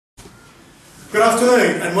Good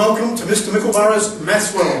afternoon and welcome to Mr Mickleborough's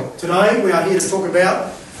Maths World. Today we are here to talk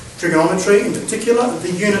about trigonometry, in particular the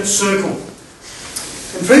unit circle.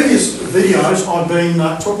 In previous videos I've been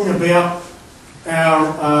talking about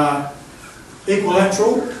our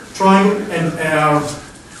equilateral triangle and our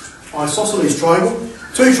isosceles triangle,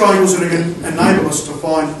 two triangles that are going to enable us to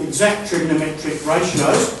find exact trigonometric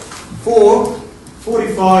ratios for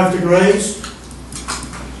 45 degrees,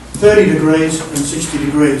 30 degrees and 60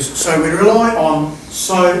 degrees. So we rely on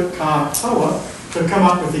SOHCAHTOA to come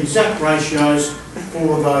up with exact ratios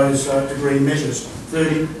for those degree measures,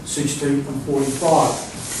 30, 60 and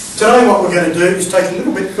 45. Today what we're going to do is take a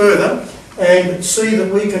little bit further and see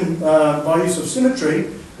that we can, by use of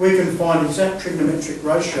symmetry, we can find exact trigonometric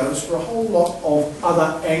ratios for a whole lot of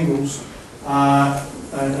other angles.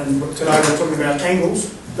 And today we're talking about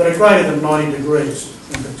angles that are greater than 90 degrees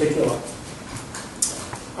in particular.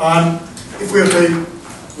 If we were to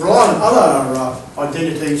rely on other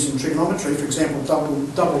identities in trigonometry, for example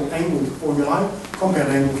double angled formulae, compound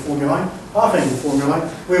angled formulae, half angled formulae,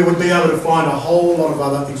 we would be able to find a whole lot of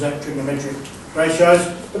other exact trigonometric ratios,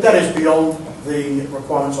 but that is beyond the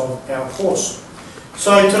requirements of our course.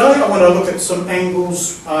 So today I want to look at some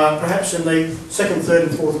angles, perhaps in the second, third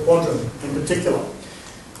and fourth quadrant in particular.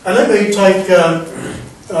 And let me take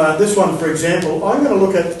this one for example. I'm going to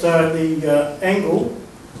look at the angle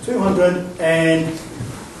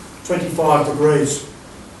 225 degrees.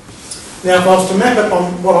 Now if I was to map it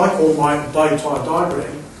on what I call my bow tie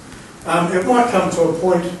diagram, it might come to a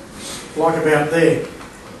point like about there,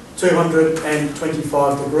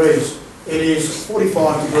 225 degrees. It is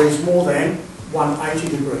 45 degrees more than 180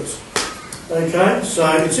 degrees. Okay, so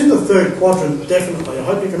it's in the third quadrant definitely. I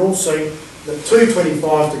hope you can all see that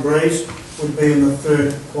 225 degrees would be in the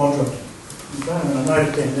third quadrant. Okay, I'm going to note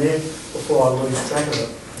it down there before I lose track of it.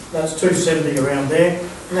 That's 270 around there,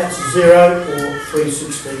 and that's 0 or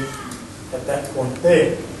 360 at that point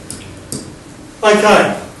there. Okay,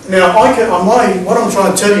 now what I'm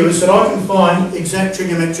trying to tell you is that I can find exact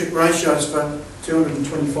trigonometric ratios for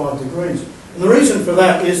 225 degrees. And the reason for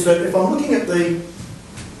that is that if I'm looking at the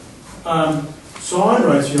sine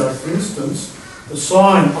ratio, for instance, the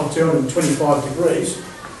sine of 225 degrees,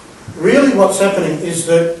 really what's happening is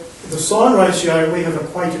that the sine ratio we have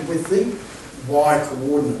equated with the y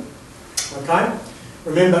coordinate. Okay?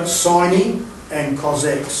 Remember sine and cos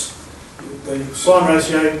x. The sine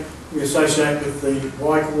ratio we associate with the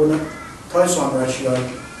y coordinate, cosine ratio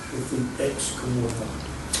with the x coordinate.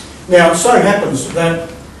 Now it so happens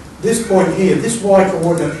that this point here, this y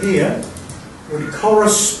coordinate here, would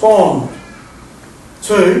correspond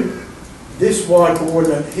to this y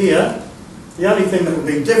coordinate here. The only thing that would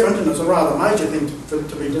be different, and it's a rather major thing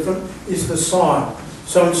to be different, is the sign.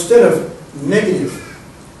 So instead of negative,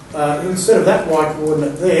 instead of that y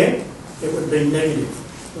coordinate there, it would be negative.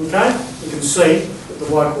 Okay? You can see that the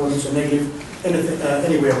y coordinates are negative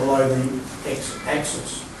anywhere below the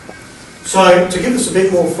x-axis. So to give this a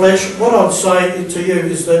bit more flesh, what I'd say to you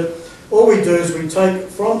is that all we do is we take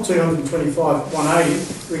from 225,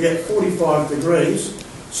 180, we get 45 degrees.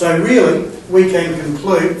 So really, we can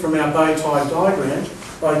conclude from our bow tie diagram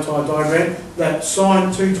that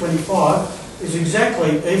sine 225 is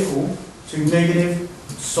exactly equal to negative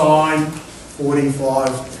sine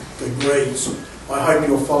 45 degrees. I hope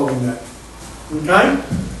you're following that. Okay?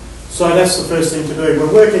 So that's the first thing to do.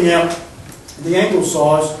 We're working out the angle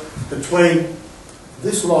size between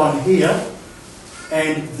this line here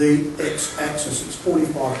and the x-axis. It's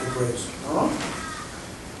 45 degrees. Alright?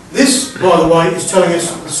 This, by the way, is telling us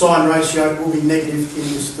that the sine ratio will be negative in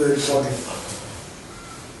this third quadrant.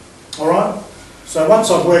 Alright? So once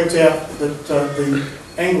I've worked out that the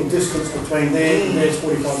angle distance between there and there is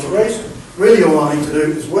 45 degrees, really all I need to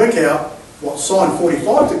do is work out what sine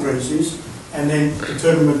 45 degrees is and then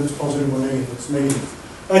determine whether it's positive or negative. It's negative.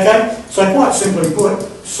 Okay? So quite simply put,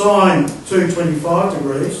 sine 225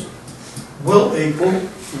 degrees will equal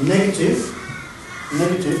negative,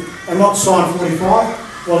 and not sine 45.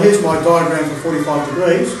 Well, here's my diagram for 45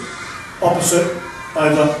 degrees, opposite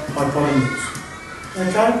over hypotenuse.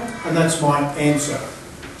 Okay? And that's my answer.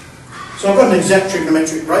 So I've got an exact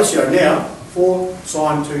trigonometric ratio now for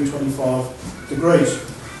sine 225 degrees.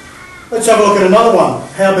 Let's have a look at another one.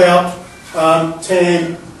 How about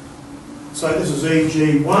tan, so this is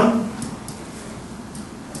EG1,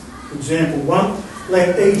 example 1.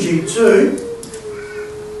 Let EG2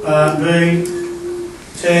 be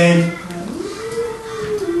tan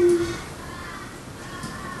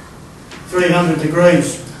 300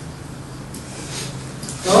 degrees.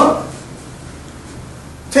 Alright?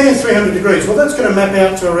 Tan 300 degrees. Well, that's going to map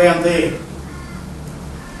out to around there,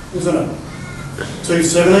 isn't it?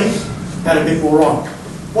 270. add a bit more on.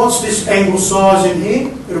 What's this angle size in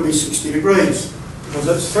here? It'll be 60 degrees, because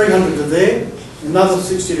that's 300 to there, another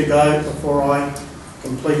 60 to go before I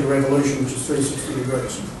complete a revolution, which is 360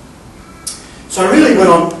 degrees. So really when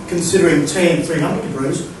I'm considering tan 300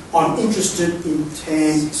 degrees, I'm interested in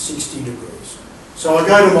tan 60 degrees. So I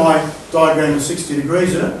go to my diagram with 60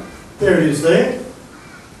 degrees in it. There it is there.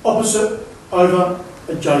 Opposite, over,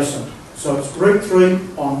 adjacent. So it's root 3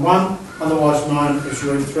 on 1, otherwise known as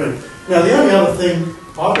root 3. Now the only other thing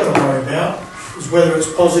I've got to worry about is whether it's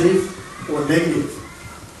positive or negative.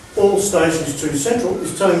 All stations 2 central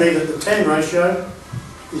is telling me that the tan ratio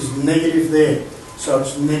is negative there. So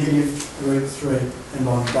it's negative root 3 and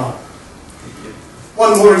I'm done.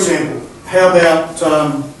 One more example. How about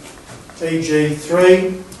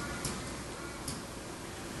EG3?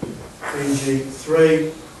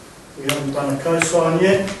 EG3, we haven't done a cosine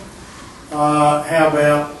yet. How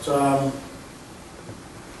about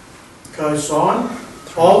cosine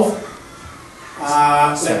of,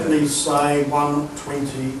 let me say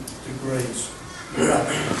 120 degrees. Okay.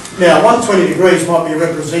 Now 120 degrees might be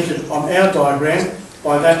represented on our diagram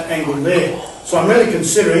by that angle there. So I'm really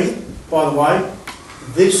considering, by the way,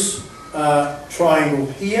 this triangle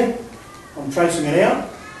here. I'm tracing it out,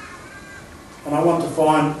 and I want to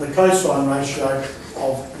find the cosine ratio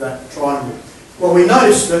of that triangle. Well, we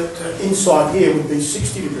notice that inside here would be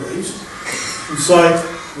 60 degrees, and so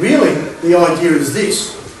really the idea is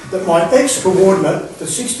this, that my x-coordinate for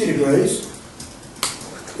 60 degrees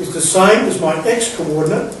is the same as my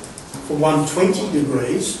x-coordinate for 120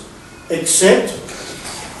 degrees, except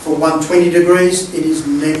for 120 degrees it is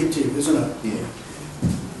negative, isn't it? Yeah.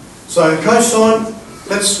 So cosine,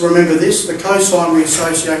 let's remember this, the cosine we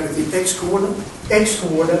associate with the x-coordinate.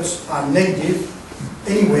 X-coordinates are negative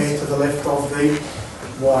anywhere to the left of the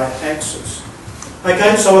y-axis.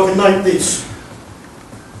 Okay, so I can note this,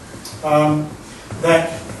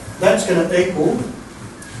 that's going to equal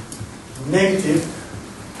negative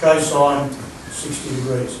cosine 60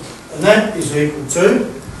 degrees. And that is equal to,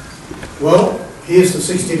 well, here's the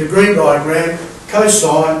 60 degree diagram,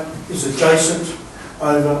 cosine is adjacent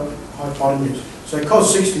over hypotenuse. So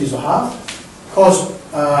cos 60 is a half, cos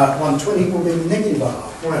 120 will be negative a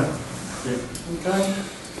half, won't it? Yeah. Okay.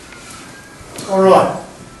 Alright.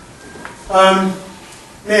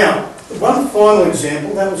 Now, one final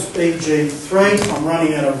example, that was EG3. I'm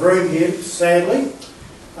running out of room here, sadly.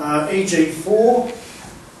 EG4.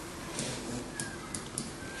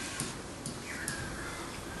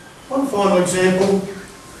 One final example,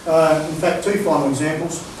 in fact 2 final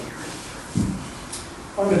examples.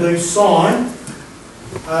 I'm going to do sine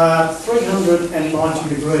 390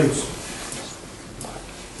 degrees.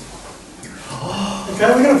 Okay,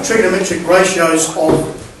 we're going to have trigonometric ratios of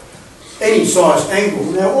any size angle.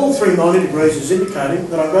 Now all 390 degrees is indicating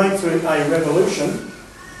that I'm going through a revolution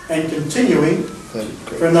and continuing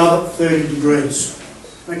for another 30 degrees.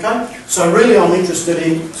 Okay, so really I'm interested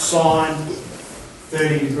in sine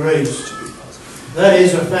 30 degrees. That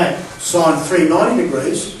is a fact. Sine 390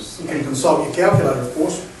 degrees, you can consult your calculator of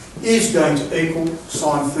course, is going to equal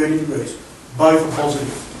sine 30 degrees. Both are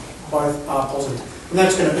positive. Both are positive. And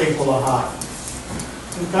that's going to equal a half.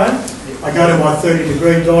 Okay? I go to my 30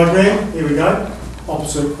 degree diagram. Here we go.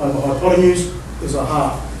 Opposite over hypotenuse is a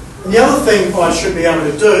half. And the other thing I should be able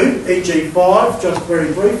to do, EG5, just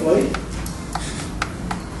very briefly,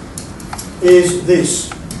 is this.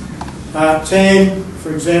 Tan,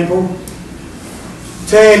 for example,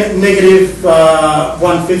 tan negative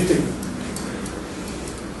 150.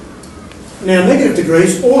 Now negative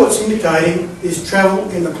degrees, all it's indicating is travel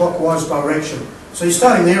in the clockwise direction. So you're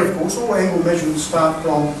starting there of course, all angle measurements start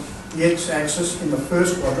from the x-axis in the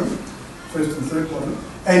first quadrant, first and third quadrant,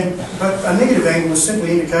 but a negative angle is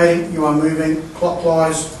simply indicating you are moving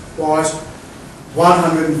clockwise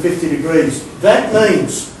 150 degrees. That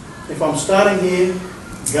means if I'm starting here,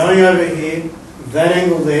 going over here, that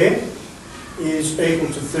angle there is equal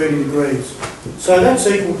to 30 degrees. So that's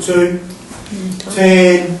equal to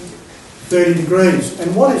tan 30 degrees.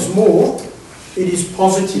 And what is more, it is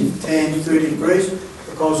positive tan 30 degrees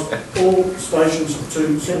because all stations of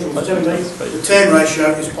 2 central is telling me the tan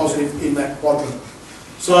ratio is positive in that quadrant.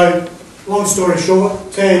 So, long story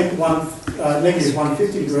short, tan negative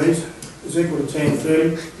 150 degrees is equal to tan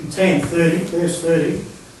 30. And tan 30, there's 30,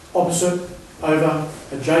 opposite over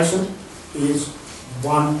adjacent is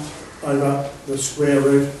 1 over the square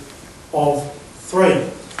root of 3.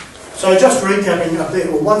 So just recapping up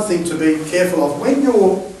there, well, one thing to be careful of, when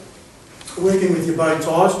you're working with your bow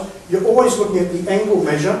ties, you're always looking at the angle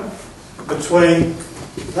measure between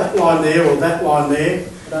that line there or that line there.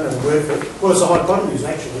 I don't have a word for it. Well, it's a hypotenuse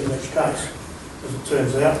actually in each case, as it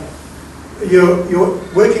turns out. you're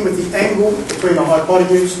working with the angle between the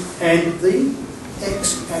hypotenuse and the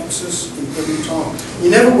x-axis in every time.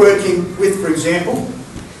 You're never working with, for example,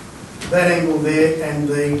 that angle there and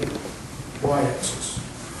the y-axis.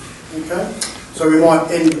 Okay? So we might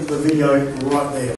end the video right there.